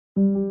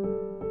How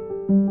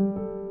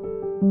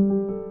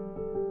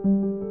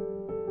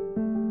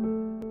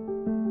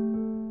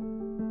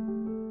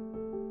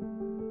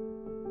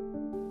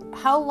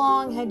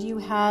long had you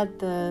had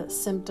the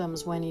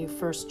symptoms when you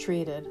first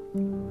treated?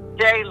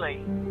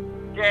 Daily,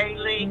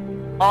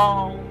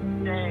 all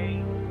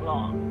day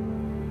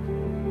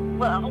long.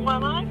 Well,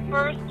 when I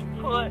first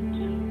put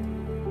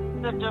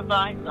the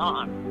device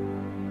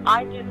on,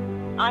 I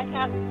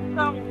had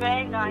some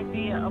vague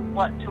idea of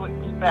what to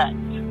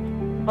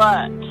expect,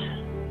 but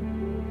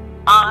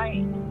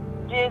I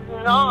did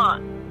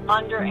not,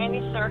 under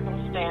any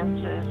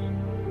circumstances,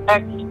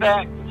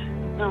 expect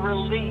the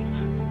relief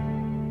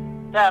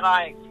that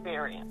I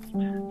experienced.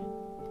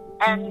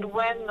 And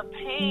when the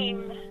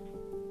pain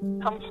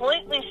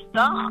completely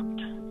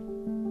stopped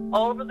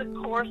over the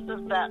course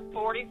of that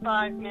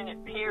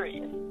 45-minute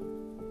period,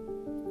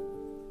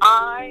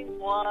 I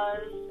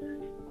was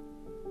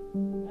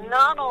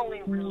not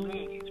only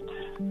relieved,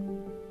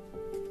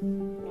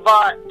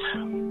 but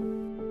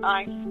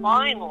I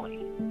finally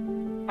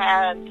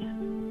had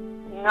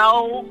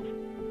no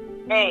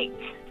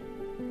ache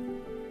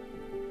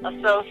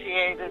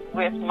associated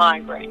with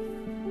migraine.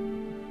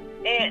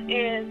 It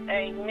is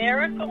a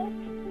miracle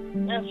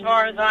as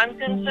far as I'm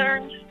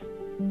concerned,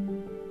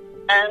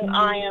 and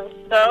I am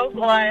so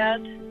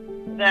glad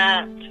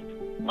that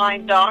my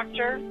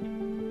doctor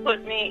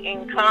put me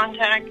in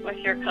contact with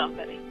your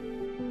company.